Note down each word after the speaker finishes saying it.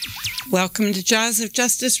Welcome to Jaws of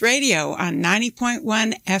Justice Radio on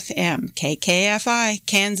 90.1 FM, KKFI,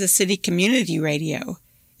 Kansas City Community Radio.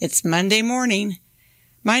 It's Monday morning.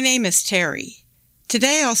 My name is Terry.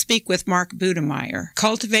 Today I'll speak with Mark Budemeyer,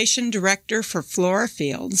 Cultivation Director for Flora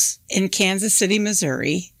Fields in Kansas City,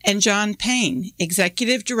 Missouri, and John Payne,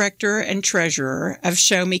 Executive Director and Treasurer of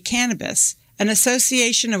Show Me Cannabis, an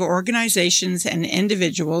association of organizations and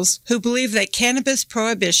individuals who believe that cannabis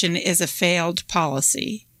prohibition is a failed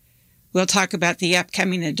policy. We'll talk about the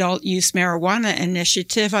upcoming adult use marijuana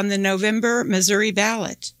initiative on the November Missouri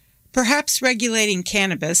ballot. Perhaps regulating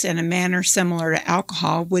cannabis in a manner similar to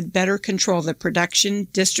alcohol would better control the production,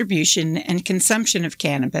 distribution, and consumption of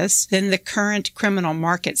cannabis than the current criminal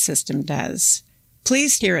market system does.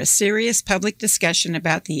 Please hear a serious public discussion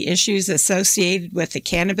about the issues associated with the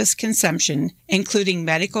cannabis consumption, including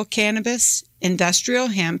medical cannabis, industrial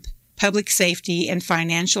hemp, public safety, and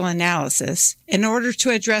financial analysis, in order to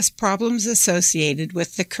address problems associated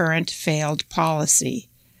with the current failed policy.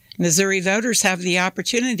 Missouri voters have the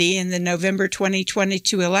opportunity in the November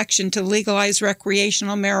 2022 election to legalize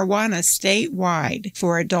recreational marijuana statewide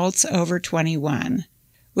for adults over 21.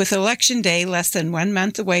 With Election Day less than 1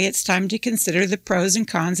 month away, it's time to consider the pros and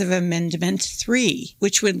cons of Amendment 3,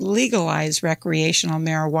 which would legalize recreational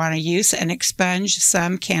marijuana use and expunge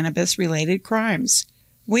some cannabis-related crimes.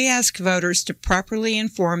 We ask voters to properly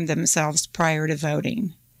inform themselves prior to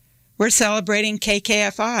voting. We're celebrating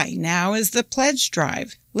KKFI. Now is the pledge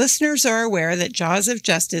drive. Listeners are aware that Jaws of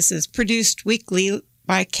Justice is produced weekly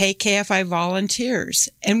by KKFI volunteers,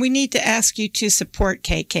 and we need to ask you to support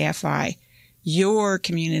KKFI, your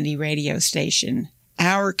community radio station,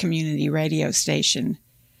 our community radio station.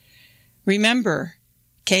 Remember,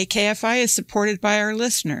 KKFI is supported by our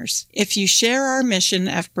listeners. If you share our mission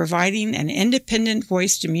of providing an independent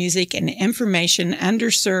voice to music and information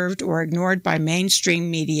underserved or ignored by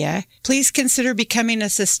mainstream media, please consider becoming a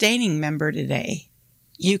sustaining member today.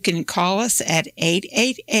 You can call us at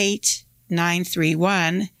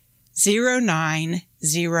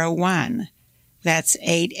 888-931-0901. That's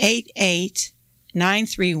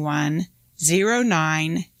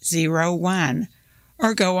 888-931-0901.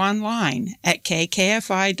 Or go online at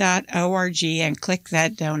kkfi.org and click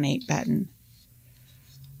that donate button.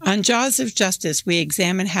 On Jaws of Justice, we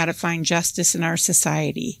examine how to find justice in our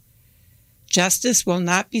society. Justice will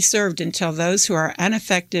not be served until those who are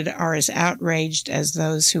unaffected are as outraged as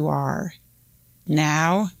those who are.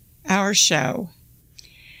 Now, our show.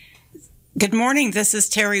 Good morning, this is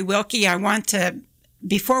Terry Wilkie.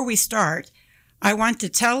 Before we start, I want to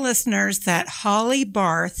tell listeners that Holly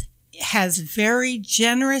Barth has very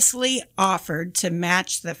generously offered to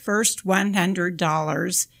match the first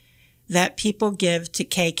 $100 that people give to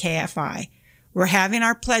KKFI. We're having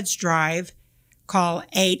our pledge drive. Call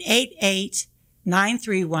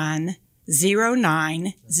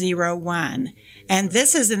 888-931-0901. And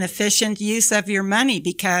this is an efficient use of your money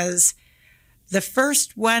because the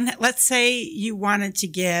first one, let's say you wanted to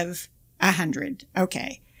give 100.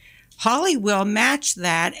 Okay. Holly will match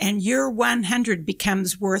that, and your 100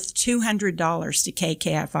 becomes worth $200 to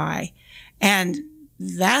KKFI. And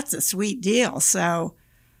that's a sweet deal. So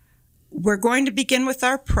we're going to begin with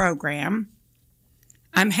our program.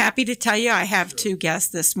 I'm happy to tell you I have two guests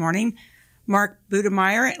this morning. Mark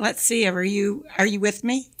Budemeyer, let's see, are you with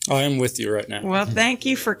me? I am with you right now. Well, thank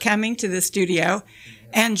you for coming to the studio.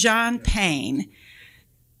 And John Payne.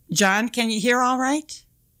 John, can you hear all right?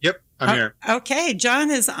 I'm here. Okay. John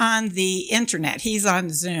is on the internet. He's on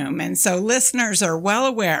Zoom. And so listeners are well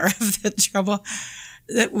aware of the trouble.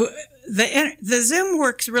 The Zoom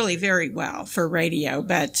works really very well for radio,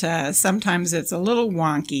 but sometimes it's a little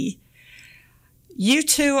wonky. You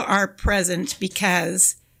two are present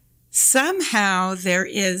because somehow there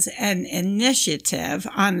is an initiative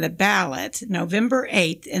on the ballot November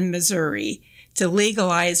 8th in Missouri to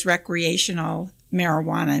legalize recreational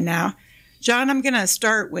marijuana. Now, John, I'm going to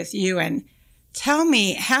start with you and tell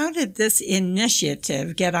me, how did this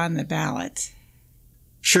initiative get on the ballot?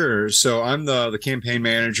 Sure. So I'm the campaign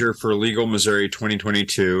manager for Legal Missouri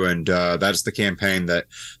 2022, and that's the campaign that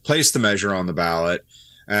placed the measure on the ballot.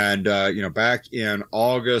 And, back in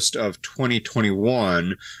August of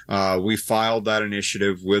 2021, we filed that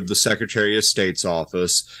initiative with the Secretary of State's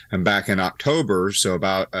office. And back in October, so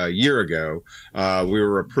about a year ago, we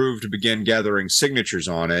were approved to begin gathering signatures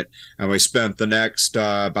on it. And we spent the next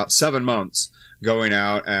about 7 months going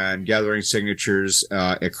out and gathering signatures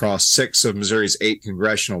across 6 of Missouri's 8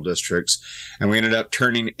 congressional districts. And we ended up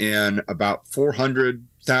turning in about 400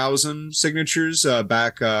 100,000 signatures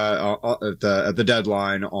back at the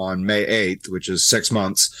deadline on May 8th, which is 6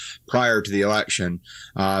 months prior to the election.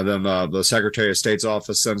 Then the Secretary of State's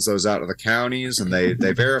office sends those out to the counties, and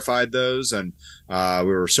they verified those, and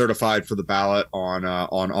we were certified for the ballot on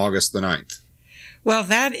August the 9th. Well,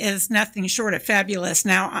 that is nothing short of fabulous.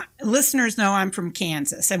 Now, listeners know I'm from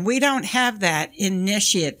Kansas, and we don't have that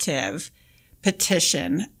initiative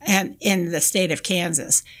petition and in the state of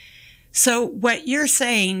Kansas. So what you're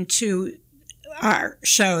saying to our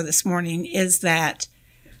show this morning is that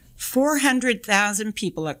 400,000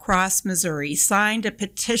 people across Missouri signed a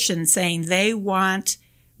petition saying they want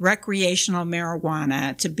recreational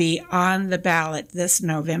marijuana to be on the ballot this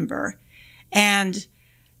November. And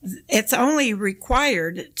it's only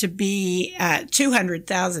required to be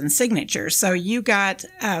 200,000 signatures. So you got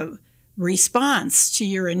a response to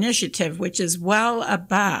your initiative, which is well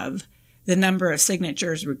above the number of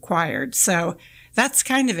signatures required. So that's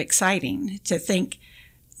kind of exciting to think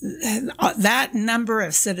that number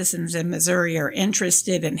of citizens in Missouri are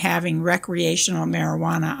interested in having recreational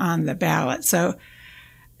marijuana on the ballot. So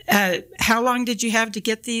how long did you have to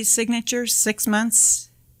get these signatures? 6 months?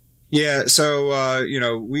 Yeah, so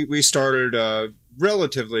we started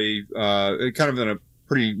relatively kind of in a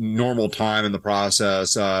pretty normal time in the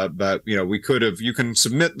process, but you can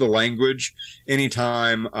submit the language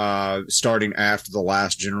anytime starting after the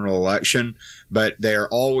last general election, but they are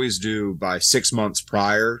always due by 6 months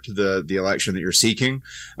prior to the election that you're seeking.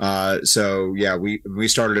 So yeah, we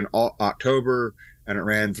started in October and it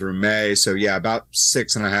ran through May. So yeah, about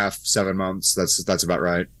 6.5, 7 months. That's about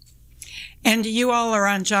right. And you all are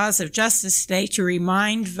on Jaws of Justice today to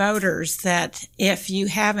remind voters that if you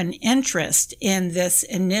have an interest in this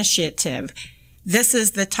initiative, this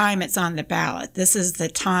is the time it's on the ballot. This is the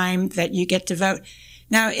time that you get to vote.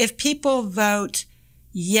 Now, if people vote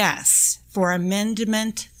yes for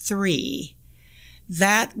Amendment 3,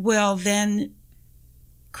 that will then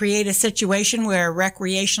create a situation where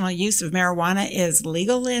recreational use of marijuana is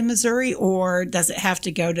legal in Missouri, or does it have to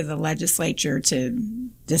go to the legislature to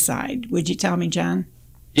decide? Would you tell me, John?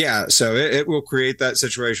 Yeah, so it will create that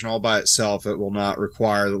situation all by itself. It will not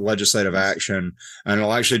require the legislative action, and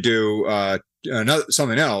it'll actually do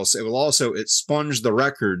something else. It will also expunge the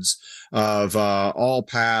records of all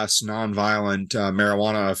past nonviolent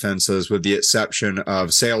marijuana offenses, with the exception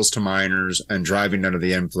of sales to minors and driving under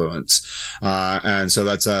the influence. And so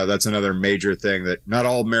that's another major thing, that not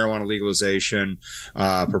all marijuana legalization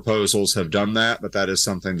proposals have done that, but that is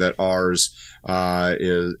something that ours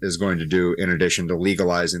is going to do in addition to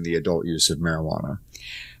legalizing the adult use of marijuana.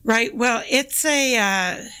 Right. Well, it's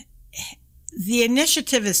the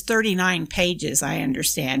initiative is 39 pages, I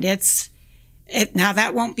understand. Now,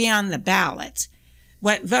 that won't be on the ballot.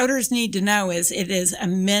 What voters need to know is it is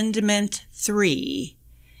Amendment 3,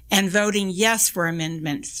 and voting yes for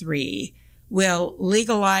Amendment 3 will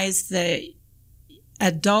legalize the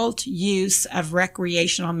adult use of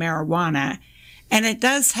recreational marijuana. And it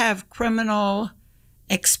does have criminal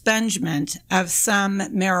expungement of some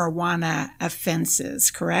marijuana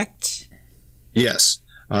offenses, correct? Yes.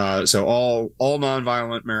 So all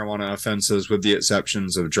nonviolent marijuana offenses, with the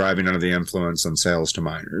exceptions of driving under the influence and sales to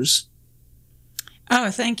minors. Oh,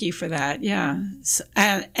 thank you for that. Yeah.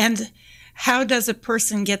 And how does a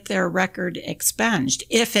person get their record expunged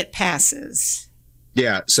if it passes?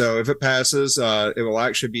 Yeah. So if it passes, it will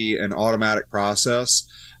actually be an automatic process.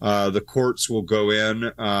 The courts will go in.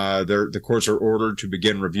 The courts are ordered to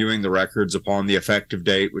begin reviewing the records upon the effective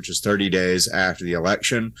date, which is 30 days after the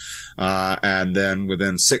election. And then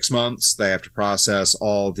within 6 months, they have to process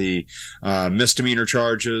all the misdemeanor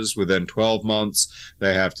charges. Within 12 months,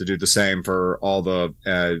 they have to do the same for all the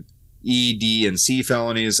E, D, and C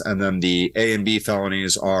felonies. And then the A and B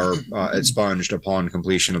felonies are expunged upon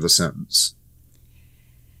completion of the sentence.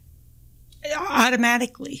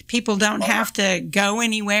 Automatically. People don't have to go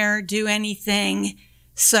anywhere, do anything.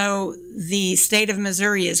 So the state of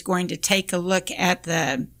Missouri is going to take a look at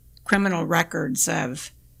the criminal records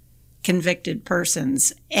of convicted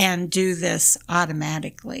persons and do this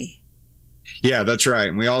automatically. Yeah, that's right.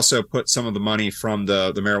 And we also put some of the money from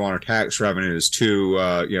the marijuana tax revenues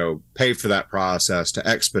to, pay for that process, to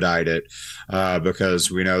expedite it,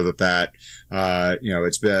 because we know that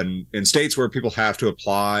it's been in states where people have to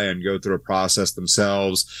apply and go through a process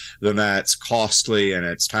themselves, then that's costly and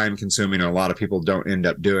it's time consuming, and a lot of people don't end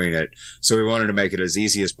up doing it. So we wanted to make it as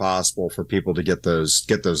easy as possible for people to get those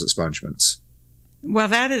expungements. Well,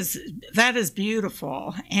 that is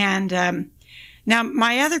beautiful. And now,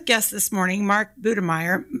 my other guest this morning, Mark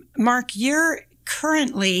Budemeyer. Mark, you're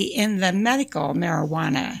currently in the medical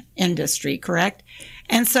marijuana industry, correct?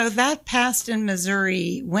 And so that passed in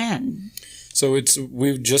Missouri when? So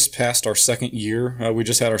we've just passed our second year. We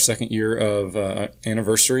just had our second year of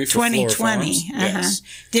anniversary for 2020. Yes.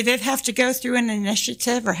 Did it have to go through an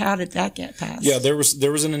initiative, or how did that get passed? Yeah, there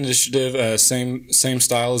was an initiative, same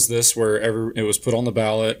style as this, where it was put on the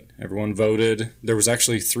ballot. Everyone voted. There was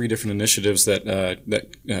actually 3 different initiatives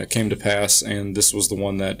that came to pass, and this was the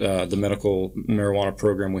one that the medical marijuana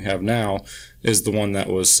program we have now is the one that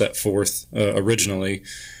was set forth originally,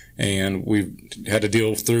 and we had to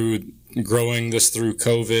deal through growing this through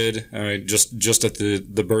COVID. Just at the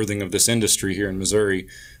birthing of this industry here in Missouri,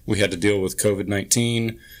 we had to deal with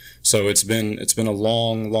COVID-19. So it's been a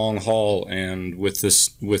long haul, and with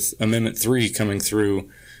Amendment 3 coming through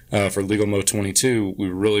for Legal Mo 22, we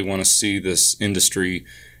really want to see this industry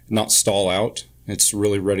not stall out. It's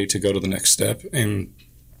really ready to go to the next step, and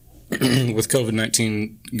with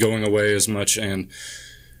COVID-19 going away as much and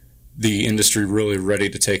the industry really ready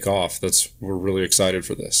to take off, we're really excited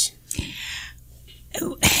for this.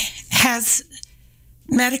 Has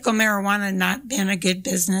medical marijuana not been a good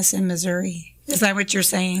business in Missouri? Is that what you're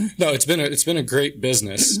saying? No, it's been a great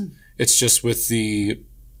business. It's just with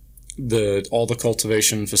all the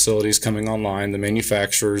cultivation facilities coming online, the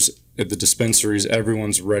manufacturers, the dispensaries,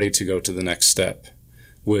 everyone's ready to go to the next step.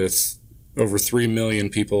 With over 3 million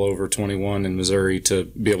people over 21 in Missouri to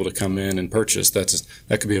be able to come in and purchase, that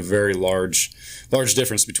could be a very large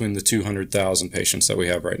difference between the 200,000 patients that we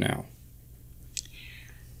have right now.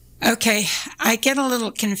 Okay, I get a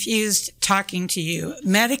little confused talking to you.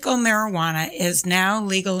 Medical marijuana is now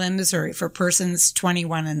legal in Missouri for persons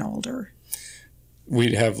 21 and older.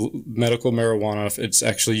 We have medical marijuana. It's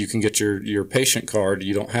actually, you can get your patient card.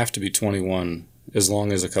 You don't have to be 21 as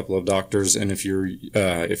long as a couple of doctors, and if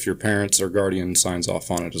your parents or guardian signs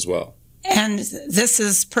off on it as well. And this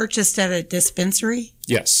is purchased at a dispensary?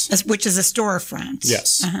 Yes. Which is a storefront?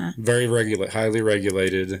 Yes. Very highly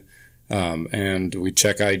regulated. And we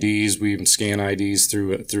check IDs. We even scan IDs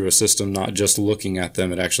through a system, not just looking at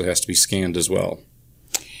them. It actually has to be scanned as well.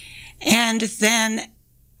 And then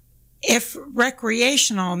if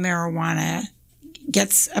recreational marijuana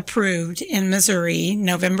gets approved in Missouri,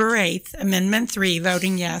 November 8th, Amendment 3,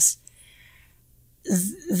 voting yes,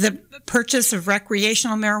 the purchase of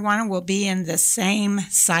recreational marijuana will be in the same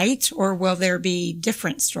site, or will there be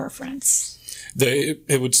different storefronts?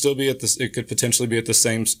 It would still be it could potentially be at the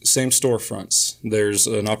same storefronts. There's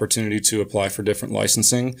an opportunity to apply for different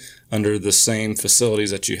licensing under the same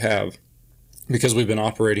facilities that you have. Because we've been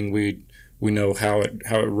operating, we know how it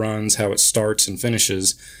runs, how it starts and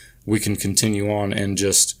finishes. We can continue on and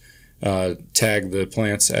just tag the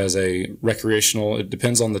plants as a recreational. It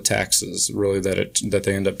depends on the taxes, really, that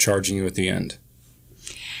they end up charging you at the end.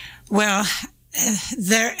 Well,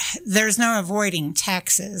 there's no avoiding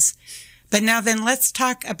taxes. But now then, let's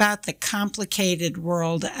talk about the complicated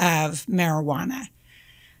world of marijuana.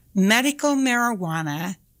 Medical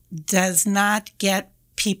marijuana does not get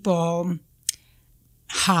people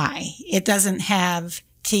high. It doesn't have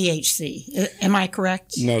THC. Am I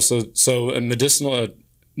correct? No. So a medicinal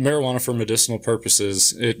marijuana for medicinal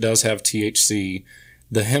purposes, it does have THC.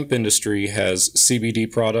 The hemp industry has CBD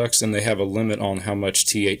products, and they have a limit on how much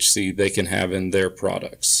THC they can have in their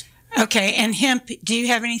products. Okay, and hemp, do you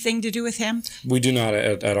have anything to do with hemp? We do not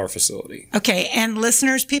at our facility. Okay, and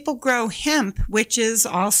listeners, people grow hemp, which is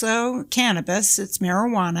also cannabis. It's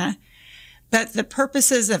marijuana. But the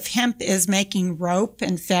purposes of hemp is making rope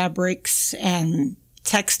and fabrics and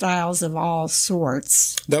textiles of all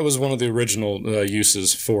sorts. That was one of the original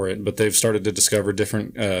uses for it, but they've started to discover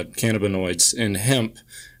different cannabinoids in hemp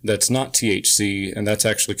that's not THC, and that's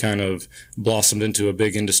actually kind of blossomed into a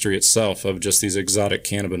big industry itself of just these exotic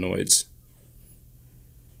cannabinoids.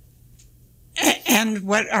 And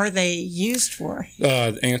what are they used for?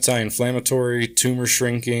 Anti-inflammatory, tumor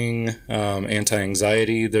shrinking,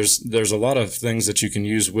 anti-anxiety. There's a lot of things that you can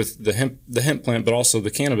use with the hemp plant, but also the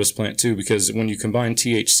cannabis plant too, because when you combine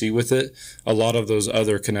THC with it, a lot of those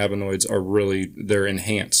other cannabinoids they're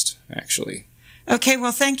enhanced, actually. Okay,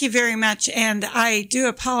 well, thank you very much. And I do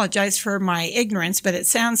apologize for my ignorance, but it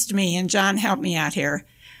sounds to me, and John, help me out here,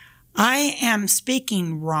 I am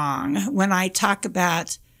speaking wrong when I talk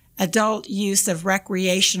about adult use of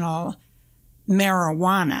recreational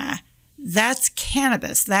marijuana. That's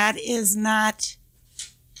cannabis. That is not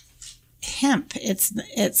hemp.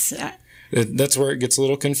 That's where it gets a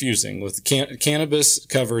little confusing. With cannabis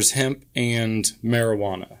covers hemp and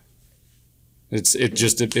marijuana.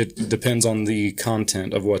 It depends on the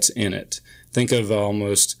content of what's in it. Think of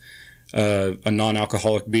almost a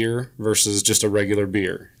non-alcoholic beer versus just a regular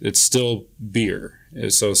beer. It's still beer.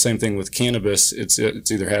 So same thing with cannabis. It's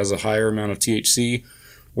either has a higher amount of THC,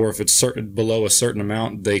 or if it's below a certain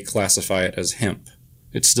amount, they classify it as hemp.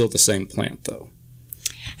 It's still the same plant, though.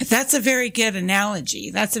 That's a very good analogy.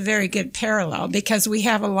 That's a very good parallel, because we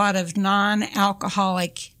have a lot of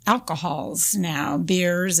non-alcoholic alcohols now,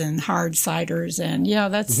 beers and hard ciders. And yeah,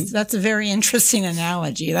 that's a very interesting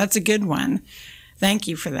analogy. That's a good one. Thank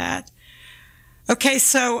you for that. Okay,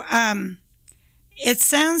 so it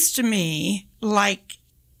sounds to me like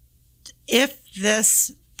if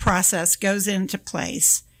this process goes into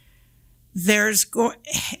place,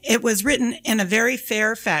 it was written in a very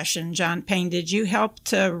fair fashion. John Payne, did you help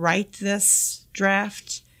to write this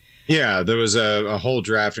draft? Yeah, there was a whole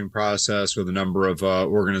drafting process with a number of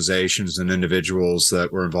organizations and individuals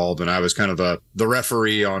that were involved, and I was kind of the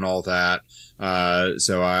referee on all that.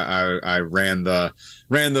 So I ran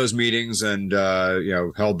those meetings and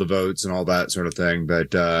held the votes and all that sort of thing.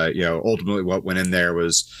 But ultimately, what went in there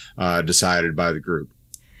was decided by the group.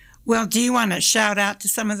 Well, do you want to shout out to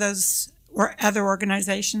some of those or other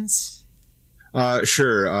organizations?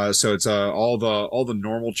 Sure. So it's all the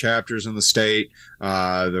normal chapters in the state.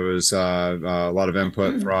 There was a lot of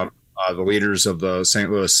input from the leaders of the St.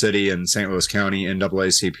 Louis City and St. Louis County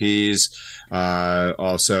NAACPs.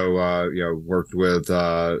 Also, worked with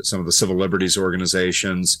some of the civil liberties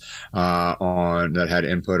organizations that had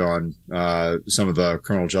input on some of the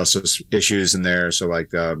criminal justice issues in there. So, like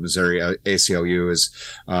the Missouri ACLU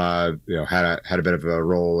had a bit of a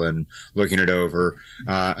role in looking it over,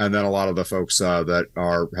 and then a lot of the folks that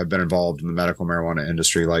have been involved in the medical marijuana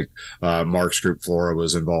industry, like Mark's group Flora,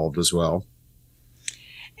 was involved as well.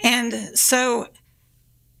 And so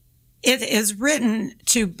it is written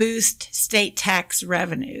to boost state tax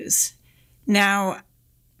revenues. Now,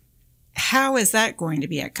 how is that going to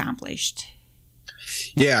be accomplished?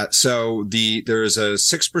 Yeah, so there is a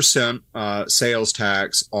 6% sales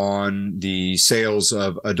tax on the sales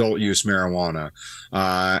of adult use marijuana,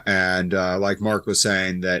 and like Mark was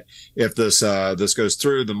saying, that if this goes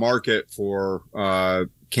through, the market for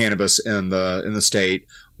cannabis in the state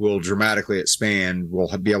will dramatically expand. We'll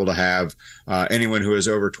be able to have anyone who is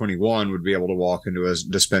over 21 would be able to walk into a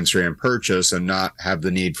dispensary and purchase and not have the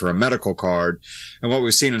need for a medical card. And what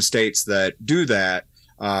we've seen in states that do that,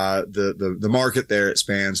 the market there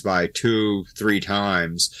expands by 2-3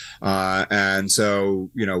 times. And so,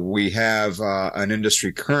 we have an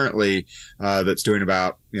industry currently that's doing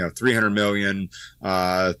about 300 million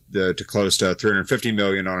to close to 350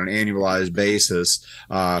 million on an annualized basis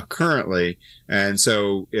currently. And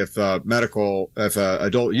so if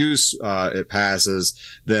adult use it passes,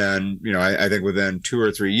 then I think within 2 or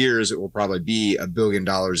 3 years it will probably be $1 billion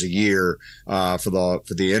a year for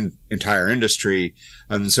the entire industry.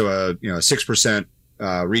 And so a 6%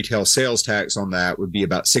 retail sales tax on that would be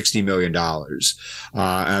about $60 million.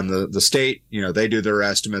 And the state, they do their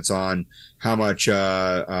estimates on how much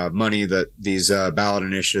money that these ballot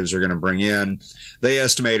initiatives are going to bring in. They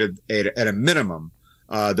estimated at a minimum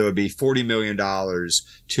there would be $40 million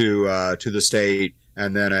to the state,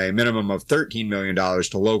 and then a minimum of $13 million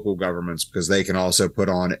to local governments, because they can also put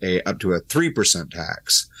on up to a 3%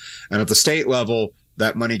 tax. And at the state level,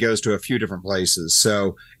 that money goes to a few different places.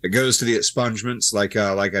 So it goes to the expungements, like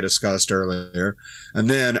I discussed earlier. And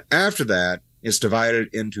then after that, it's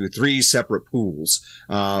divided into 3 separate pools.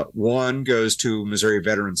 One goes to Missouri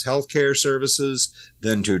Veterans Healthcare Services,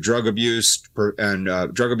 then to drug abuse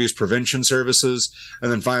prevention services,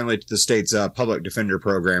 and then finally to the state's public defender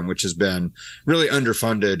program, which has been really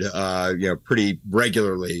underfunded, pretty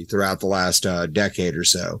regularly throughout the last decade or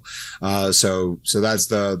so. So that's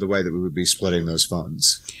the way that we would be splitting those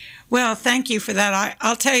funds. Well, thank you for that.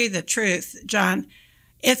 I'll tell you the truth, John.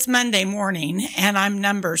 It's Monday morning, and I'm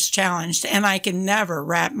numbers challenged, and I can never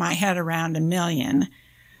wrap my head around $1 million.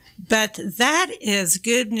 But that is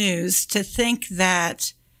good news to think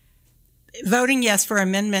that voting yes for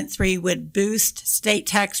Amendment 3 would boost state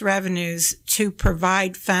tax revenues to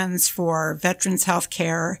provide funds for veterans health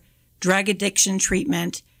care, drug addiction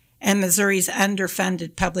treatment, and Missouri's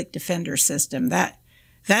underfunded public defender system.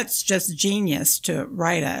 That's just genius to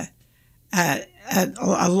write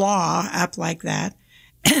a law up like that.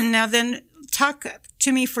 Now then, talk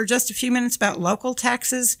to me for just a few minutes about local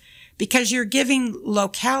taxes, because you're giving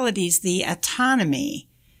localities the autonomy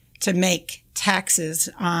to make taxes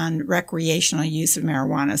on recreational use of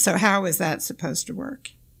marijuana. So how is that supposed to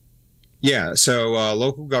work? Yeah, so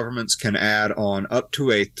local governments can add on up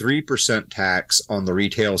to a 3% tax on the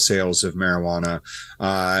retail sales of marijuana.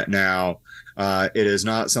 Now, it is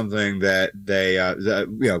not something that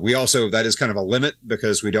we also, that is kind of a limit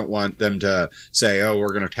because we don't want them to say, oh,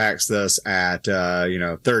 we're going to tax this at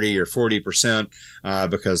 30 or 40%,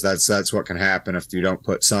 because that's what can happen if you don't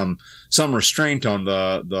put some restraint on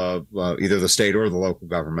the either the state or the local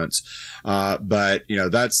governments. But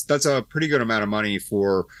that's a pretty good amount of money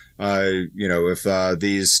for if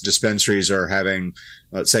these dispensaries are having,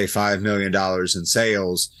 let's say, $5 million in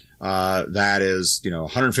sales. That is,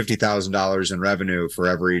 $150,000 in revenue for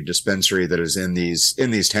every dispensary that is in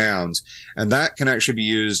these towns. And that can actually be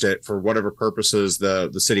used for whatever purposes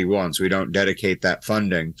the city wants. We don't dedicate that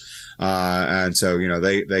funding. And so,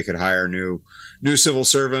 they could hire new civil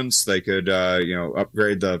servants. They could,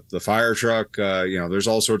 upgrade the fire truck. There's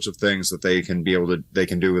all sorts of things that they can do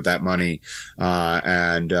with that money.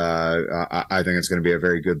 And I think it's going to be a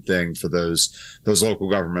very good thing for those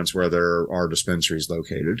local governments where there are dispensaries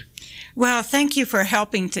located. Well, thank you for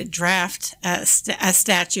helping to draft a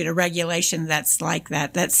statute, a regulation that's like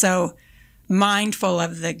that. That's so mindful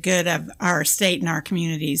of the good of our state and our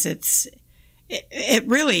communities. It's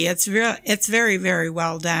very, very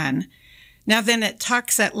well done. Now, then it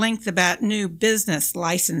talks at length about new business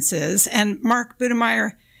licenses. And Mark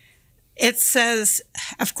Budemeyer, it says,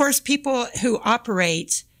 of course, people who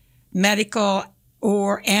operate medical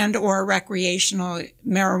or recreational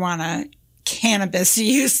marijuana cannabis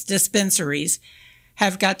use dispensaries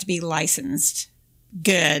have got to be licensed.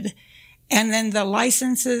 Good. And then the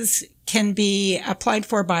licenses can be applied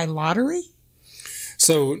for by lottery?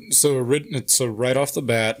 So right off the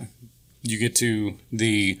bat, you get to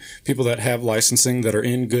the people that have licensing that are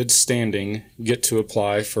in good standing get to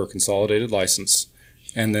apply for a consolidated license.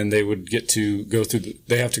 And then they would get to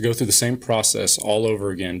they have to go through the same process all over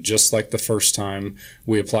again, just like the first time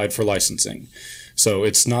we applied for licensing. So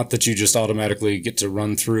it's not that you just automatically get to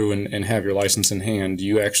run through and have your license in hand.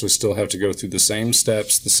 You actually still have to go through the same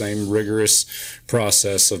steps, the same rigorous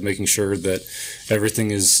process of making sure that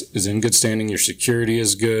everything is in good standing, your security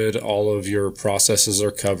is good, all of your processes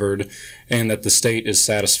are covered, and that the state is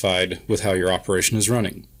satisfied with how your operation is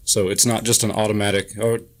running. So it's not just an automatic,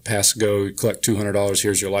 pass, go, collect $200,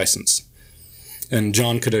 here's your license. And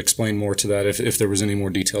John could explain more to that if there was any more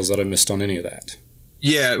details that I missed on any of that.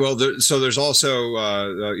 Yeah, well, so there's also,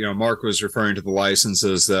 Mark was referring to the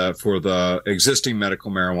licenses for the existing medical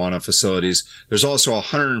marijuana facilities. There's also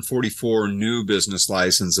 144 new business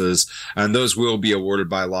licenses, and those will be awarded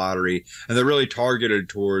by lottery. And they're really targeted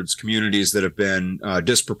towards communities that have been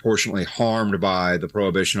disproportionately harmed by the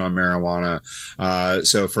prohibition on marijuana.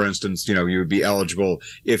 So, for instance, you would be eligible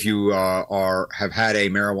if you have had a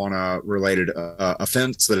marijuana-related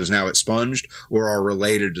offense that is now expunged, or are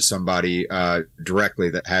related to somebody directly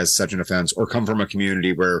that has such an offense, or come from a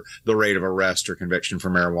community where the rate of arrest or conviction for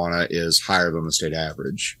marijuana is higher than the state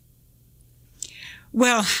average.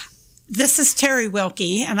 Well, this is Terry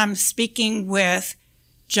Wilkie, and I'm speaking with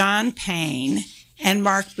John Payne and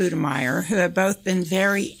Mark Budemeyer, who have both been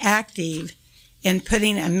very active in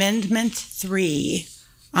putting Amendment 3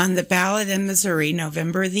 on the ballot in Missouri,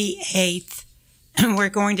 November the 8th. And we're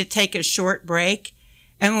going to take a short break.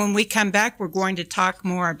 And when we come back, we're going to talk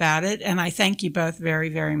more about it. And I thank you both very,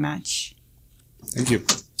 very much. Thank you.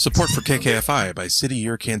 Support for KKFI by City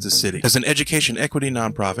Year Kansas City. As an education equity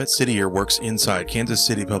nonprofit, City Year works inside Kansas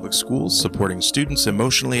City Public Schools, supporting students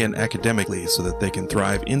emotionally and academically so that they can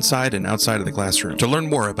thrive inside and outside of the classroom. To learn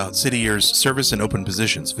more about City Year's service and open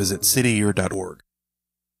positions, visit cityyear.org.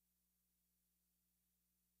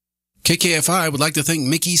 KKFI would like to thank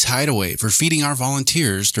Mickey's Hideaway for feeding our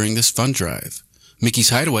volunteers during this fund drive. Mickey's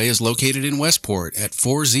Hideaway is located in Westport at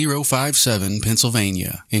 4057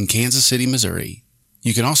 Pennsylvania in Kansas City, Missouri.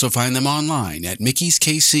 You can also find them online at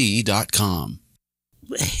mickeyskc.com.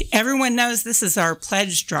 Everyone knows this is our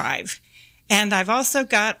pledge drive. And I've also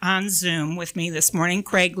got on Zoom with me this morning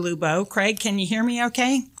Craig Lubo. Craig, can you hear me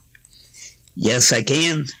okay? Yes, I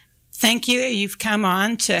can. Thank you. You've come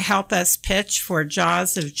on to help us pitch for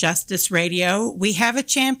Jaws of Justice Radio. We have a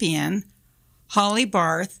champion, Holly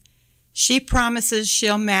Barth. She promises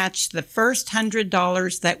she'll match the first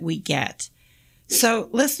 $100 that we get. So,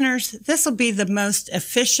 listeners, this will be the most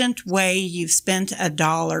efficient way you've spent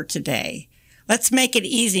 $1 today. Let's make it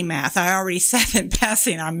easy math. I already said in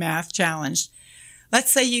passing I'm math challenged.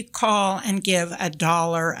 Let's say you call and give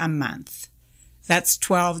 $1 a month. That's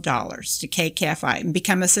 $12 to KKFI and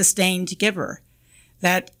become a sustained giver.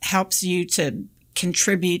 That helps you to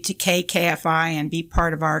contribute to KKFI and be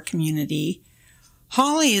part of our community.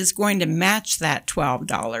 Holly is going to match that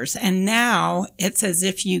 $12, and now it's as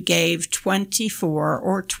if you gave $24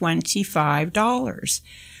 or $25,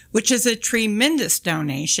 which is a tremendous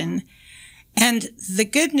donation. And the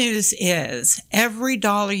good news is every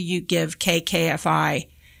dollar you give KKFI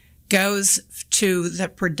goes to the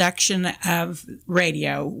production of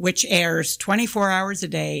radio, which airs 24 hours a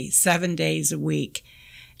day, 7 days a week.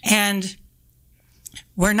 And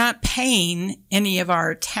we're not paying any of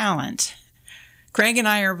our talent. Craig and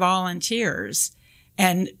I are volunteers,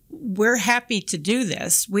 and we're happy to do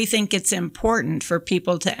this. We think it's important for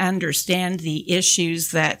people to understand the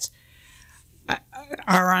issues that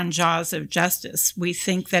are on jaws of justice. We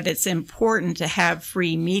think that it's important to have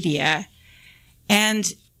free media.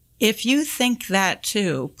 And if you think that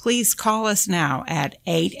too, please call us now at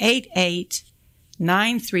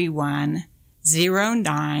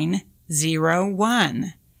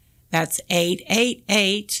 888-931-0901. That's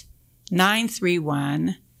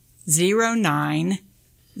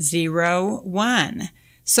 888-931-0901.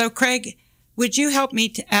 So, Craig, would you help me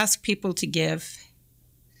to ask people to give?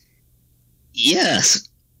 Yes.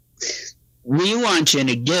 We want you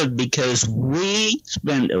to give because we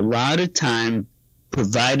spend a lot of time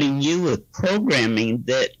providing you with programming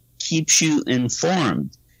that keeps you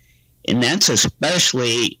informed. And that's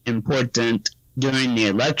especially important during the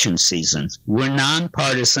election season. We're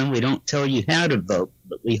nonpartisan. We don't tell you how to vote,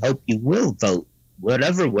 but we hope you will vote,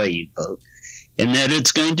 whatever way you vote, and that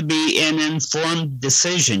it's going to be an informed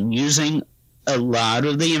decision using a lot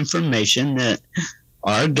of the information that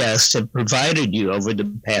our guests have provided you over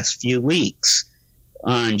the past few weeks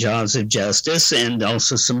on Jaws of Justice and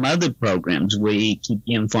also some other programs. We keep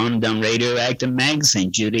you informed on Radioactive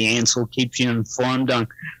Magazine. Judy Ansel keeps you informed on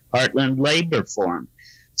Heartland Labor Forum.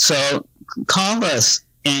 So call us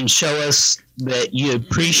and show us that you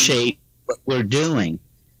appreciate what we're doing,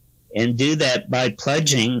 and do that by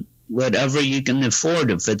pledging whatever you can afford.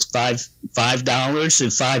 If it's $5 or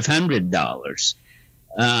 $500.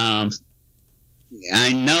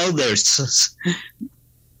 I know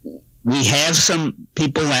we have some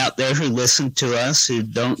people out there who listen to us who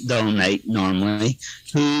don't donate normally,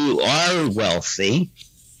 who are wealthy,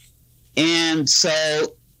 and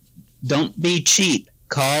so don't be cheap.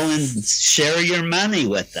 Call and share your money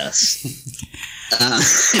with us.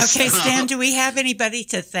 Okay, Stan, do we have anybody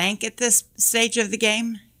to thank at this stage of the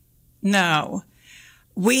game? No.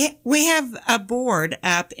 We have a board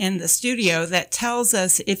up in the studio that tells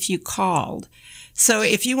us if you called. So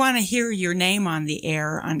if you want to hear your name on the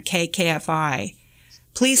air on KKFI,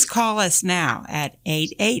 please call us now at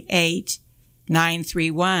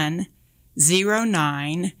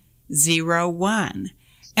 888-931-0901.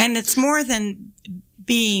 And it's more than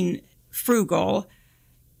being frugal.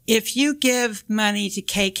 If you give money to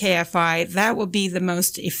KKFI, that will be the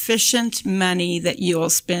most efficient money that you'll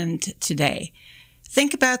spend today.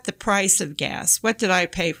 Think about the price of gas. What did I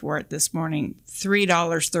pay for it this morning?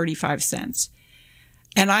 $3.35.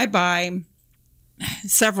 And I buy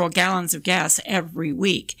several gallons of gas every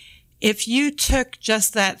week. If you took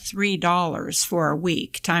just that $3 for a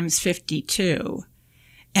week times 52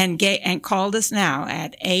 and called us now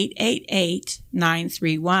at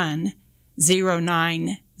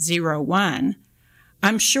 888-931-0901,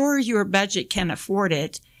 I'm sure your budget can afford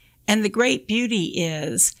it. And the great beauty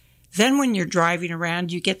is then when you're driving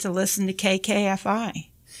around, you get to listen to KKFI.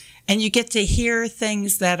 And you get to hear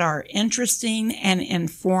things that are interesting and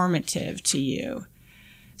informative to you.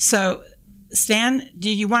 So, Stan, do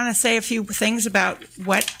you want to say a few things about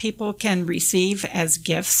what people can receive as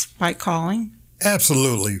gifts by calling?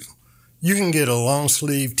 Absolutely. You can get a long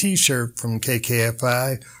sleeve t-shirt from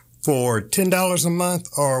KKFI for $10 a month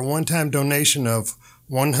or a one-time donation of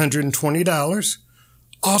 $120.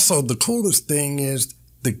 Also, the coolest thing is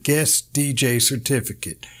the guest DJ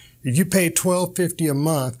certificate. If you pay $12.50 a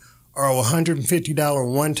month or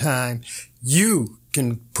 $150 one time, you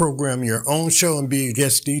can program your own show and be a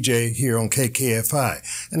guest DJ here on KKFI.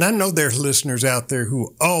 And I know there's listeners out there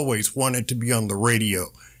who always wanted to be on the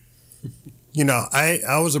radio. You know,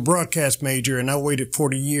 I was a broadcast major and I waited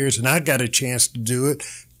 40 years and I got a chance to do it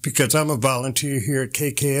because I'm a volunteer here at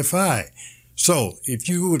KKFI. So if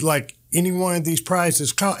you would like any one of these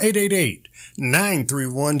prizes, call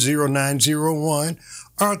 888-931-0901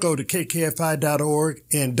 or go to kkfi.org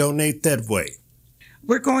and donate that way.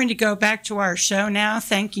 We're going to go back to our show now.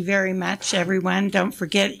 Thank you very much, everyone. Don't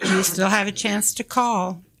forget, you still have a chance to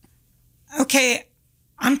call. Okay,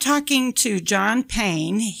 I'm talking to John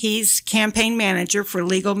Payne. He's campaign manager for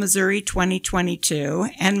Legal Missouri 2022,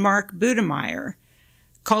 and Mark Budemeyer,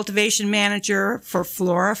 cultivation manager for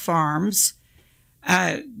Flora Farms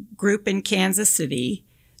group in Kansas City.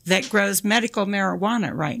 that grows medical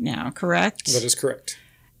marijuana right now, correct? That is correct.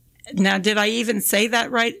 Now, did I even say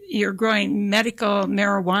that right? You're growing medical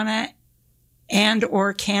marijuana and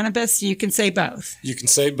or cannabis? You can say both. You can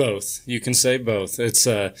say both. It's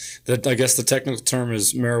I guess the technical term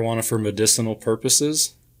is marijuana for medicinal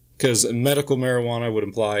purposes, because medical marijuana would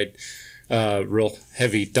imply real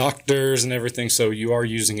heavy doctors and everything. So you are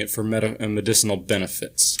using it for medicinal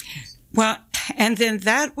benefits. Well, and then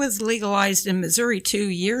that was legalized in Missouri 2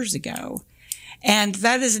 years ago. And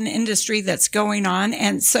that is an industry that's going on.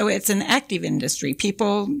 And so it's an active industry.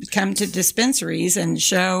 People come to dispensaries and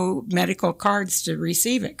show medical cards to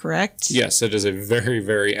receive it, correct? Yes, it is a very,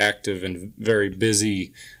 very active and very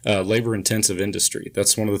busy, labor-intensive industry.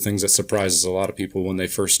 That's one of the things that surprises a lot of people when they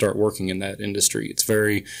first start working in that industry. It's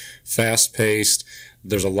very fast-paced.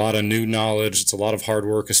 There's a lot of new knowledge. It's a lot of hard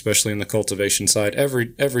work, especially in the cultivation side.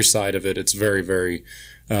 Every side of it, it's very, very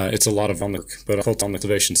it's a lot of work. But on the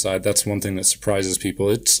cultivation side, that's one thing that surprises people.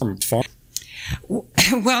 It's fun.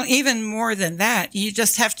 Well, even more than that, you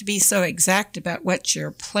just have to be so exact about what you're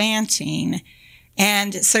planting.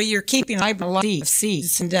 And so you're keeping a lot of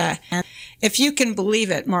seeds. And if you can believe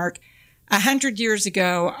it, Mark, 100 years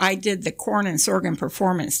ago, I did the corn and sorghum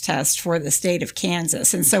performance test for the state of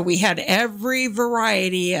Kansas. And so we had every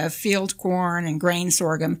variety of field corn and grain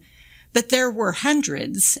sorghum, but there were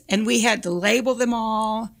hundreds, and we had to label them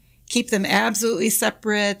all, keep them absolutely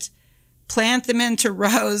separate, plant them into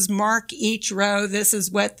rows, mark each row, this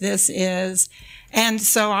is what this is. And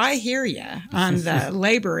so I hear you on the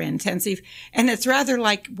labor intensive, and it's rather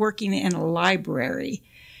like working in a library.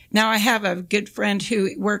 Now, I have a good friend who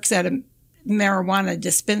works at a marijuana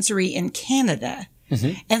dispensary in Canada.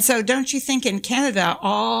 Mm-hmm. And so don't you think in Canada,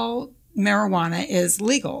 all marijuana is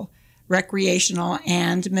legal, recreational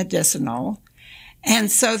and medicinal.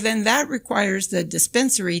 And so then that requires the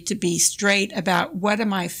dispensary to be straight about what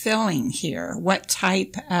am I filling here? What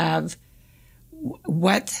type of,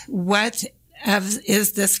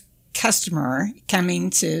 is this customer coming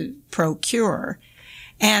to procure?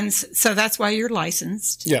 And so that's why you're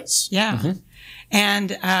licensed. Yes. Yeah. Mm-hmm.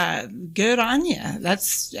 And good on you.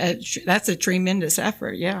 That's a tremendous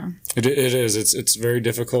effort. Yeah. It is. It's very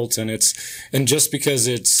difficult, and just because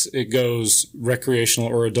it goes recreational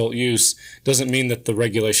or adult use doesn't mean that the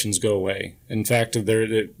regulations go away. In fact,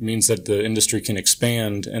 it means that the industry can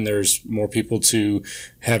expand, and there's more people to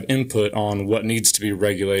have input on what needs to be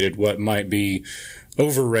regulated, what might be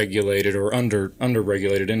over-regulated or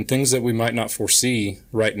under-regulated, and things that we might not foresee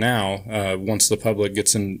right now. Once the public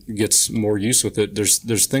gets more use with it,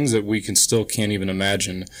 there's things that we can't even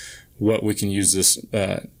imagine what we can use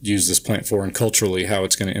this plant for, and culturally how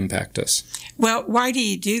it's going to impact us. Well, why do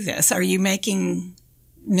you do this? Are you making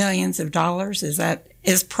millions of dollars?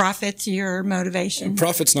 Is profit your motivation?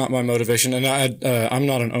 Profit's not my motivation, and I'm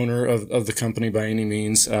not an owner of the company by any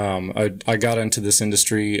means. I got into this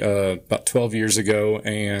industry about 12 years ago,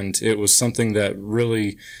 and it was something that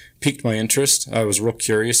really piqued my interest. I was real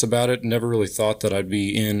curious about it. Never really thought that I'd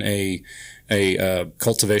be in a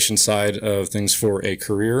cultivation side of things for a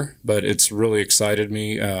career, but it's really excited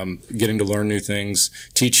me, getting to learn new things,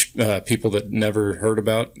 teach people that never heard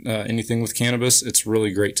about anything with cannabis. It's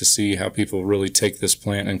really great to see how people really take this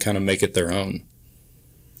plant and kind of make it their own.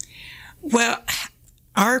 Well,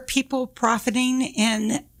 are people profiting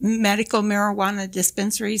in medical marijuana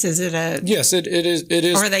dispensaries? Is it Yes, it is.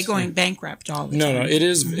 Or are they going bankrupt all the time? No, it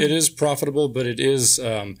is. It is profitable, but it is.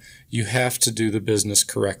 You have to do the business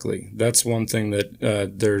correctly. That's one thing that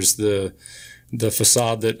there's the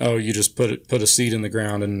facade that you just put a seed in the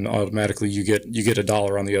ground and automatically you get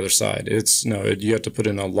 $1 on the other side. You have to put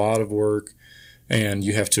in a lot of work, and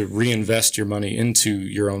you have to reinvest your money into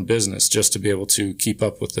your own business just to be able to keep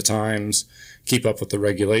up with the times, keep up with the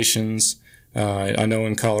regulations. I know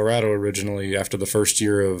in Colorado originally, after the first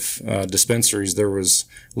year of dispensaries, there was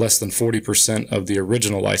less than 40% of the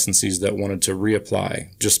original licensees that wanted to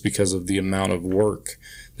reapply just because of the amount of work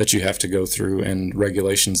that you have to go through and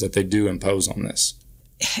regulations that they do impose on this.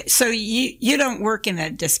 So you don't work in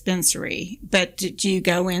a dispensary, but do you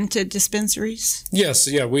go into dispensaries? Yes,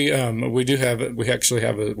 yeah, we do have.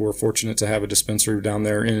 We're fortunate to have a dispensary down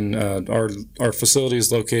there in our facility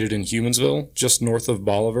is located in Humansville, just north of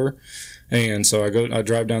Bolivar, and so I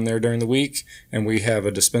drive down there during the week, and we have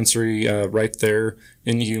a dispensary right there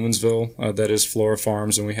in Humansville that is Flora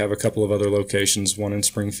Farms, and we have a couple of other locations, one in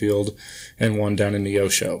Springfield and one down in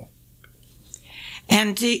Neosho.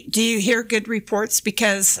 And do you hear good reports?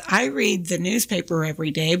 Because I read the newspaper every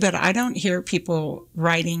day, but I don't hear people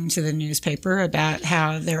writing to the newspaper about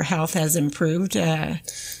how their health has improved.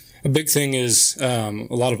 A big thing is a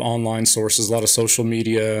lot of online sources, a lot of social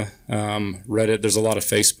media, Reddit. There's a lot of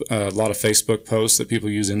Facebook posts that people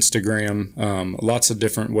use, Instagram, lots of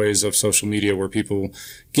different ways of social media where people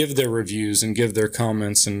give their reviews and give their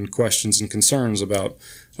comments and questions and concerns about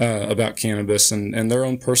cannabis and their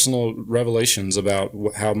own personal revelations about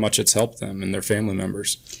how much it's helped them and their family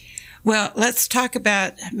members. Well, let's talk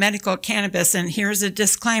about medical cannabis. And here's a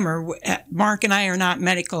disclaimer. Mark and I are not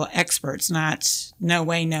medical experts, no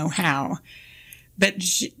way, no how. But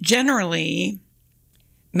generally,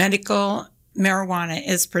 medical marijuana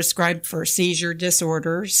is prescribed for seizure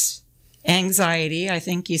disorders, anxiety. I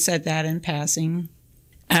think you said that in passing.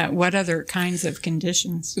 What other kinds of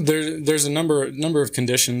conditions? There's a number of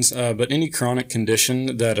conditions, but any chronic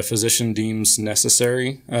condition that a physician deems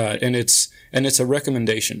necessary, and it's a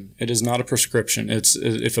recommendation. It is not a prescription. It's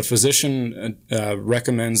if a physician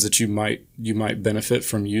recommends that you might benefit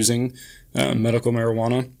from using medical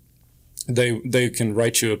marijuana, they can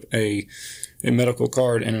write you a medical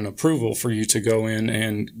card and an approval for you to go in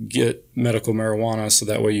and get medical marijuana, so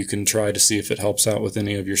that way you can try to see if it helps out with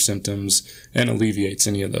any of your symptoms and alleviates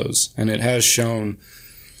any of those. And it has shown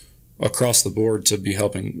across the board to be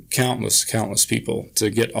helping countless people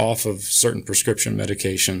to get off of certain prescription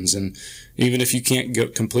medications. And even if you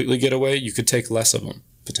can't completely get away, you could take less of them,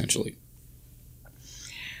 potentially.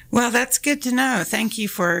 Well, that's good to know. Thank you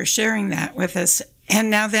for sharing that with us.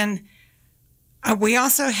 And now then, we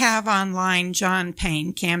also have online John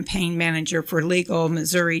Payne, campaign manager for Legal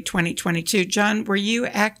Missouri 2022. John, were you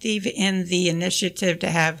active in the initiative to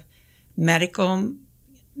have medical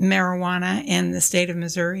marijuana in the state of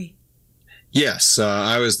Missouri? Yes,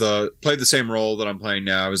 I played the same role that I'm playing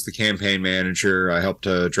now. I was the campaign manager. I helped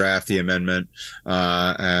to draft the amendment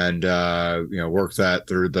and work that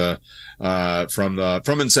through the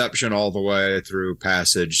from inception all the way through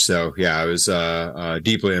passage. So yeah, I was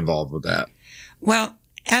deeply involved with that. Well,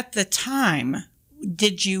 at the time,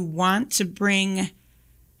 did you want to bring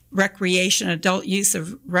adult use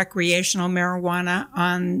of recreational marijuana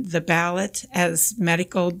on the ballot as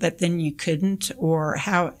medical, but then you couldn't, or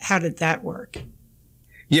how did that work?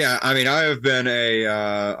 Yeah, I mean, I have been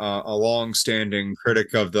a long-standing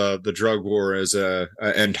critic of the drug war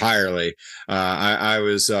entirely. I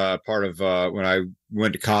was part of when I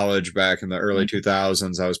went to college back in the early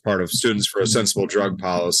 2000s. I was part of Students for a Sensible Drug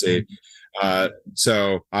Policy.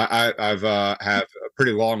 So I've have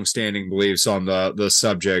pretty long-standing beliefs on the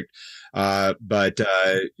subject. But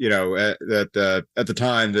at the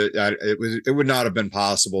time that it would not have been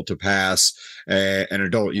possible to pass an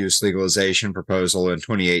adult use legalization proposal in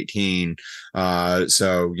 2018.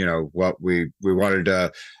 So what we wanted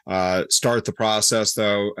to start the process,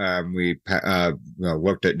 though. We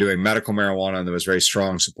looked at doing medical marijuana, and there was very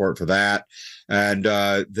strong support for that. And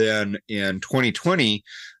then in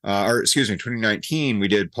 2019, we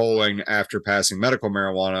did polling after passing medical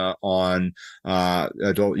marijuana on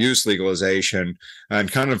adult use legalization. And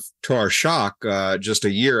kind of to our shock, just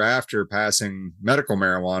a year after passing medical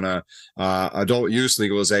marijuana, adult use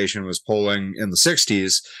legalization was polling in the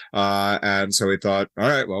 60s. And so we thought, all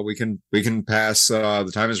right, well, we can pass, the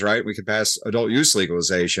time is right, we could pass adult use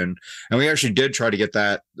legalization. And we actually did try to get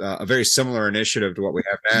that, a very similar initiative to what we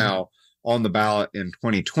have now, on the ballot in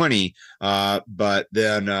 2020, but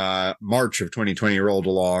then March of 2020 rolled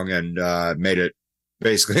along and made it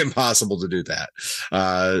basically impossible to do that.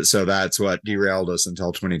 So that's what derailed us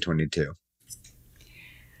until 2022.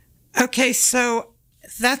 Okay, so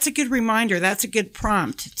that's a good reminder. That's a good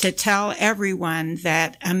prompt to tell everyone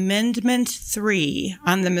that Amendment 3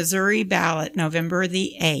 on the Missouri ballot, November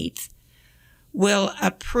the 8th, will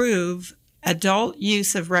approve adult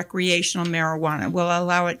use of recreational marijuana, will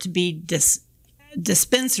allow it to be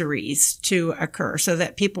dispensaries to occur so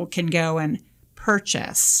that people can go and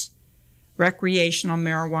purchase recreational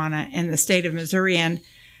marijuana in the state of Missouri. And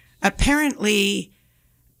apparently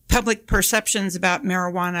public perceptions about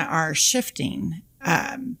marijuana are shifting.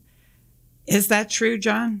 Is that true,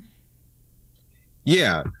 John?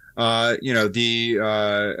 Yeah. If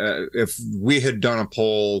we had done a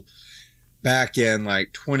poll back in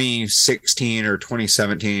like 2016 or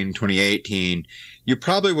 2017, 2018, you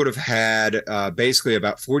probably would have had basically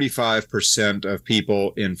about 45% of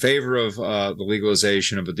people in favor of the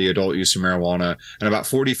legalization of the adult use of marijuana, and about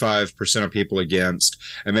 45% of people against,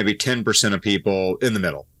 and maybe 10% of people in the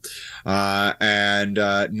middle. And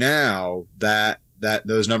now that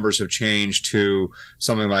those numbers have changed to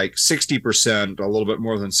something like 60%, a little bit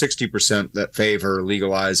more than 60% that favor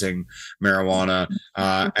legalizing marijuana,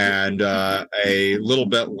 and a little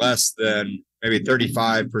bit less than maybe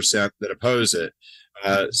 35% that oppose it.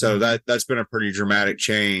 So that's been a pretty dramatic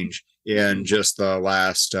change in just the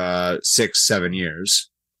last 6-7 years.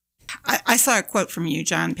 I saw a quote from you,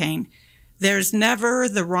 John Payne. There's never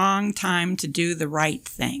the wrong time to do the right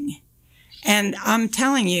thing. And I'm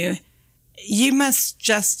telling you, you must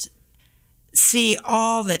just see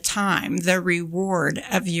all the time the reward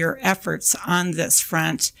of your efforts on this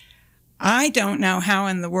front. I don't know how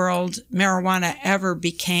in the world marijuana ever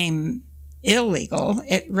became illegal.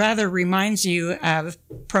 It rather reminds you of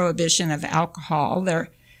prohibition of alcohol.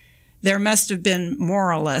 There must have been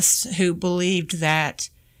moralists who believed that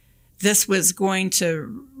this was going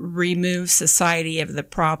to remove society of the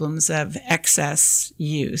problems of excess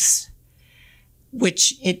use,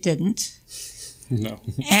 which it didn't. No.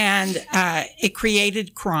 And it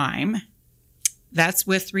created crime. That's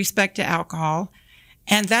with respect to alcohol.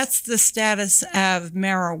 And that's the status of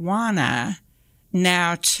marijuana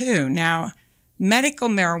now, too. Now, medical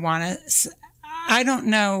marijuana, I don't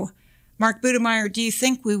know. Mark Budemeyer, do you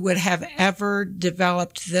think we would have ever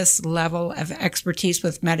developed this level of expertise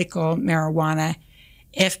with medical marijuana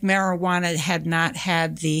if marijuana had not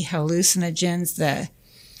had the hallucinogens, the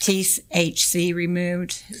THC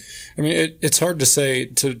removed? I mean, it's hard to say,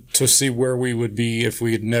 to see where we would be if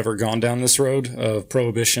we had never gone down this road of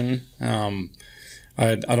prohibition.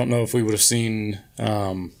 I don't know if we would have seen,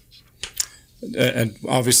 and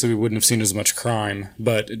obviously we wouldn't have seen as much crime,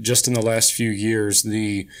 but just in the last few years,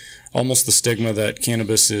 almost the stigma that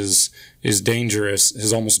cannabis is dangerous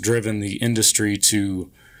has almost driven the industry to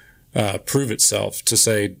prove itself, to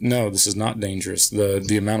say, no, this is not dangerous.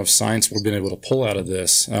 The amount of science we've been able to pull out of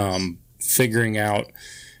this, figuring out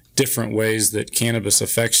different ways that cannabis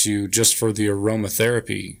affects you just for the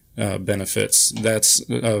aromatherapy benefits. That's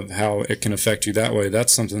how it can affect you that way.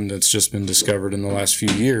 That's something that's just been discovered in the last few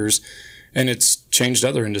years. And it's changed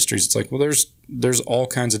other industries. It's like, well, there's all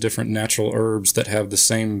kinds of different natural herbs that have the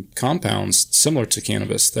same compounds similar to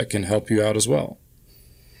cannabis that can help you out as well.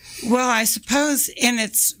 Well, I suppose in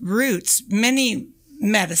its roots, many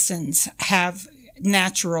medicines have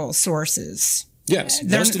natural sources. Yes,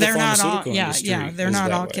 they're not all. They're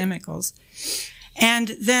not all way. Chemicals.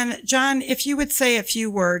 And then, John, if you would say a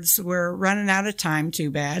few words, we're running out of time.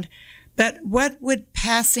 Too bad. But what would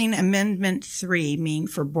passing Amendment 3 mean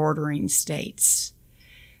for bordering states?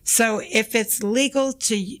 So if it's legal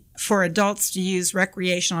for adults to use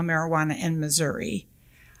recreational marijuana in Missouri,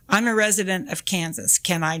 I'm a resident of Kansas.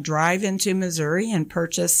 Can I drive into Missouri and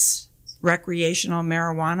purchase recreational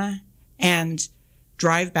marijuana and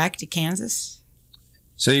drive back to Kansas?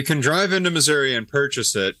 So you can drive into Missouri and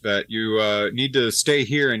purchase it, but you need to stay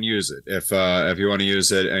here and use it if you want to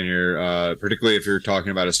use it, and you're particularly if you're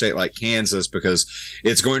talking about a state like Kansas, because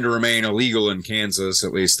it's going to remain illegal in Kansas.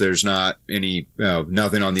 At least there's not any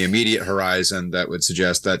nothing on the immediate horizon that would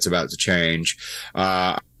suggest that's about to change.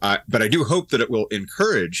 But I do hope that it will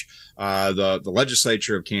encourage the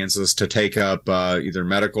legislature of Kansas to take up either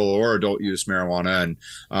medical or adult use marijuana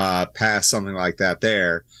and pass something like that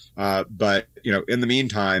there. But, in the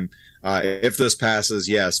meantime, if this passes,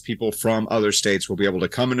 yes, people from other states will be able to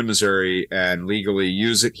come into Missouri and legally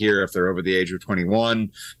use it here if they're over the age of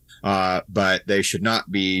 21. But they should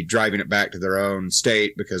not be driving it back to their own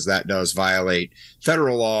state, because that does violate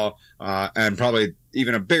federal law. And probably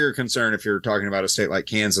even a bigger concern if you're talking about a state like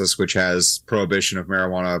Kansas, which has prohibition of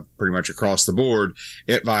marijuana pretty much across the board,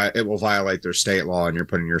 it will violate their state law, and you're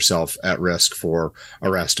putting yourself at risk for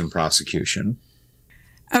arrest and prosecution.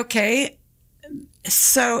 Okay.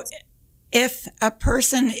 So if a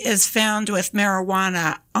person is found with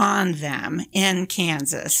marijuana on them in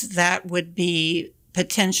Kansas, that would be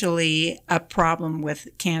potentially a problem with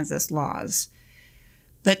Kansas laws.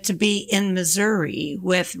 But to be in Missouri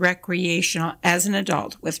with as an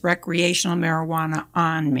adult, with recreational marijuana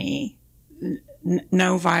on me,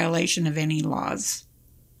 no violation of any laws,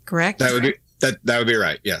 correct? That would be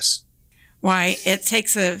right, yes. Why, it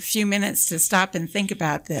takes a few minutes to stop and think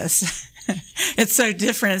about this. It's so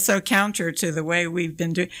different. It's so counter to the way we've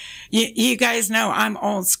been doing. You guys know I'm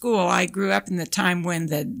old school. I grew up in the time when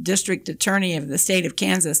the district attorney of the state of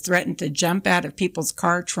Kansas threatened to jump out of people's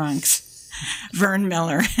car trunks, Vern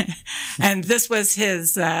Miller. And this was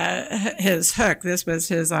his hook. This was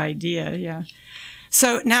his idea. Yeah.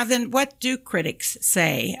 So now then, what do critics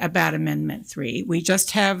say about Amendment 3? We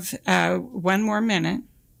just have 1 more minute.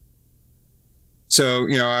 So,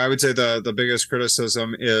 I would say the biggest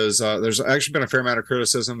criticism is there's actually been a fair amount of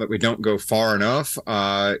criticism that we don't go far enough.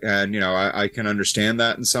 And, I can understand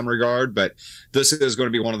that in some regard, but this is going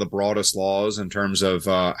to be one of the broadest laws in terms of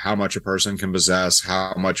how much a person can possess,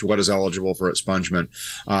 what is eligible for expungement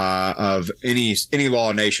of any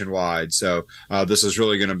law nationwide. So this is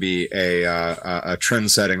really going to be a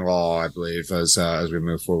trend-setting law, I believe, as we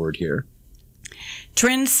move forward here.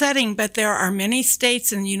 Trend setting, but there are many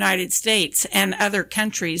states in the United States and other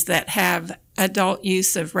countries that have adult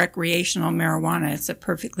use of recreational marijuana. It's a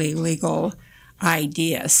perfectly legal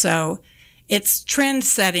idea. So it's trend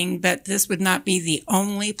setting, but this would not be the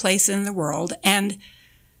only place in the world. And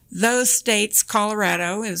those states,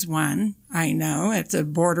 Colorado is one, I know. It's a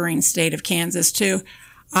bordering state of Kansas too.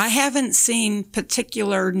 I haven't seen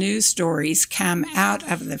particular news stories come out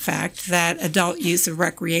of the fact that adult use of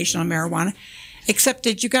recreational marijuana. Except,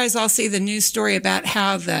 did you guys all see the news story about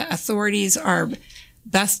how the authorities are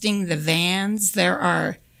busting the vans? There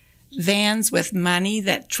are vans with money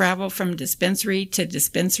that travel from dispensary to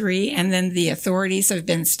dispensary, and then the authorities have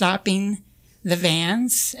been stopping the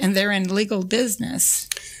vans, and they're in legal business.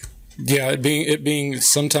 Yeah, it being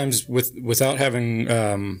sometimes without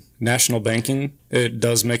having national banking, it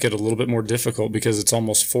does make it a little bit more difficult because it's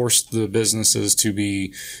almost forced the businesses to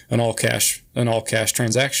be an all cash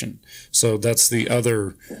transaction. So that's the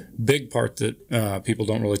other big part that people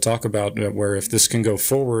don't really talk about. Where if this can go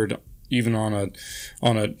forward, even on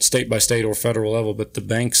a state by state or federal level, but the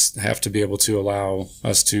banks have to be able to allow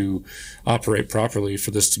us to operate properly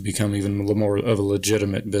for this to become even a little more of a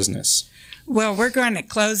legitimate business. Well, we're going to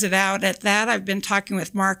close it out at that. I've been talking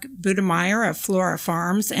with Mark Budemeyer of Flora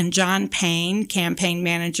Farms and John Payne, campaign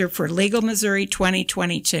manager for Legal Missouri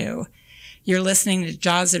 2022. You're listening to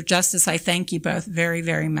Jaws of Justice. I thank you both very,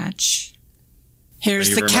 very much.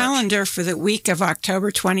 Here's the calendar for the week of October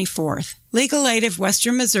 24th. Legal Aid of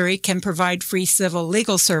Western Missouri can provide free civil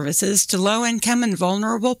legal services to low-income and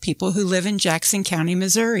vulnerable people who live in Jackson County,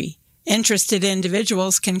 Missouri. Interested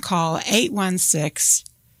individuals can call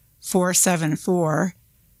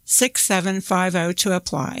 816-474-6750 to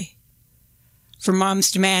apply. For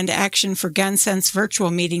Moms Demand Action for Gun Sense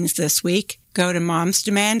virtual meetings this week, go to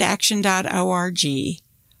momsdemandaction.org.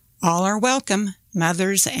 All are welcome,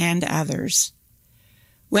 mothers and others.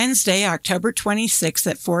 Wednesday, October 26th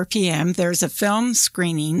at 4 p.m., there's a film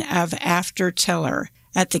screening of After Tiller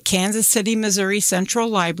at the Kansas City, Missouri Central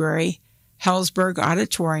Library, Hellsberg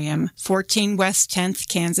Auditorium, 14 West 10th,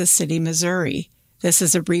 Kansas City, Missouri. This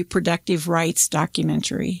is a reproductive rights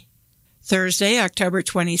documentary. Thursday, October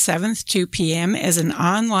 27th, 2 p.m. is an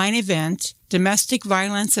online event, Domestic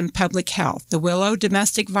Violence and Public Health. The Willow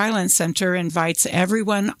Domestic Violence Center invites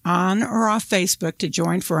everyone on or off Facebook to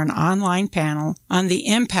join for an online panel on the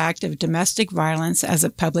impact of domestic violence as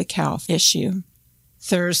a public health issue.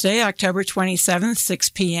 Thursday, October 27th, 6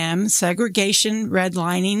 p.m., Segregation,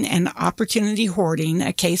 Redlining, and Opportunity Hoarding,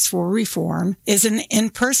 A Case for Reform, is an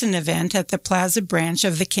in-person event at the Plaza branch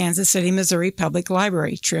of the Kansas City, Missouri Public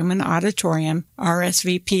Library, Truman Auditorium.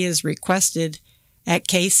 RSVP is requested at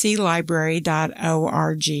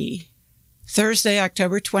kclibrary.org. Thursday,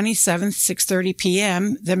 October 27th, 6:30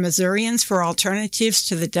 p.m., the Missourians for Alternatives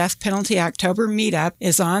to the Death Penalty October Meetup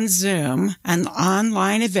is on Zoom, an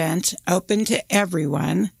online event open to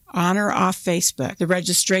everyone, on or off Facebook. The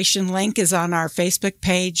registration link is on our Facebook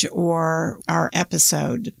page or our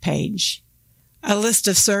episode page. A list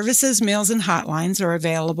of services, meals, and hotlines are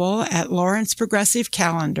available at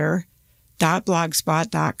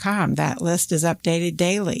lawrenceprogressivecalendar.blogspot.com. That list is updated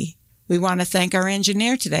daily. We want to thank our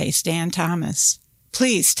engineer today, Stan Thomas.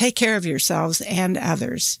 Please take care of yourselves and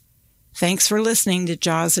others. Thanks for listening to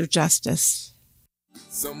Jaws of Justice.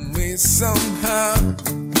 Some way, somehow,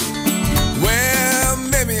 well,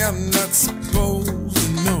 maybe I'm not supposed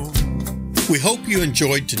to know. We hope you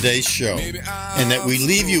enjoyed today's show and that we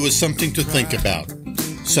leave you with something to think about,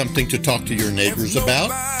 something to talk to your neighbors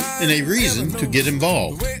about, and a reason to get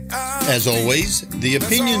involved. As always, the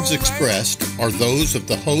opinions expressed are those of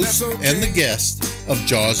the hosts and the guests of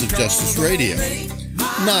Jaws of Justice Radio,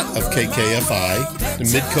 not of KKFI, the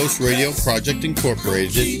Mid-Coast Radio Project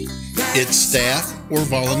Incorporated, its staff, or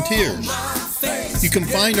volunteers. You can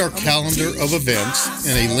find our calendar of events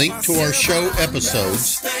and a link to our show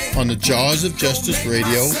episodes on the Jaws of Justice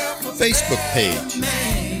Radio Facebook page.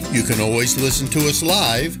 You can always listen to us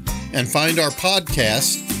live and find our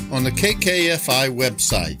podcast on the KKFI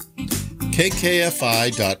website,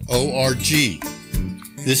 kkfi.org.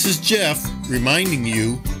 This is Jeff reminding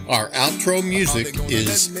you our outro music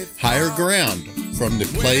is Higher Ground from the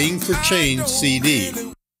Playing for Change CD.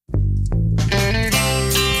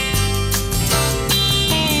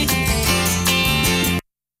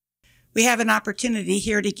 we have an opportunity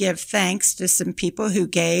here to give thanks to some people who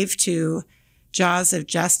gave to Jaws of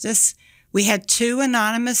Justice. We had 2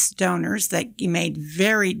 anonymous donors that made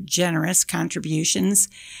very generous contributions,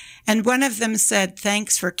 and one of them said,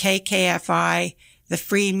 "Thanks for KKFI, the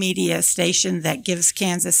free media station that gives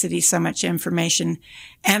Kansas City so much information."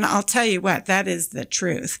 And I'll tell you what, that is the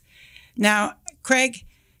truth. Now, Craig,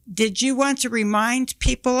 did you want to remind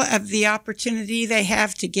people of the opportunity they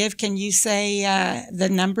have to give? Can you say the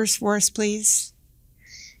numbers for us, please?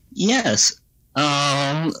 Yes.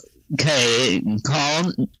 Okay.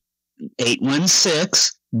 Call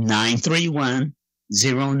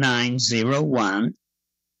 816-931-0901.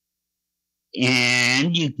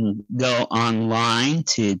 And you can go online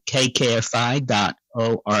to kkfi.org,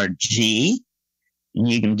 and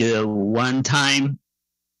you can do a one-time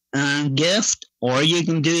gift, or you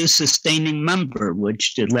can do a sustaining member,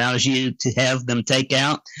 which allows you to have them take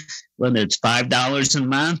out, whether it's $5 a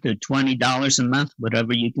month or $20 a month,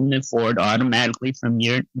 whatever you can afford automatically from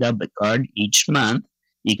your debit card each month.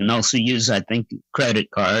 You can also use, I think, a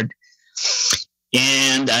credit card.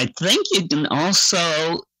 And I think you can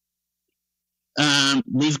also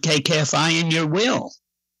leave KKFI in your will,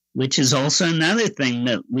 which is also another thing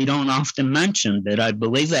that we don't often mention, but I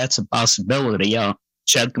believe that's a possibility. I'll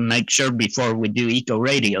check and make sure before we do Eco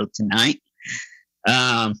Radio tonight.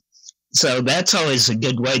 So that's always a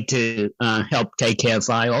good way to help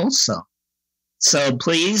KKFI also. So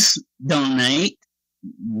please donate.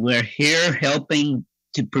 We're here helping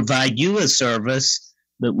to provide you a service,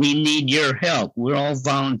 but we need your help. We're all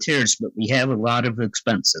volunteers, but we have a lot of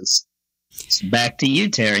expenses. So back to you,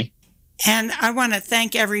 Terry. And I want to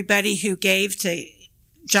thank everybody who gave to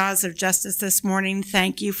Jaws of Justice this morning.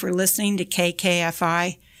 Thank you for listening to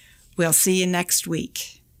KKFI. We'll see you next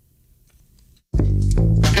week.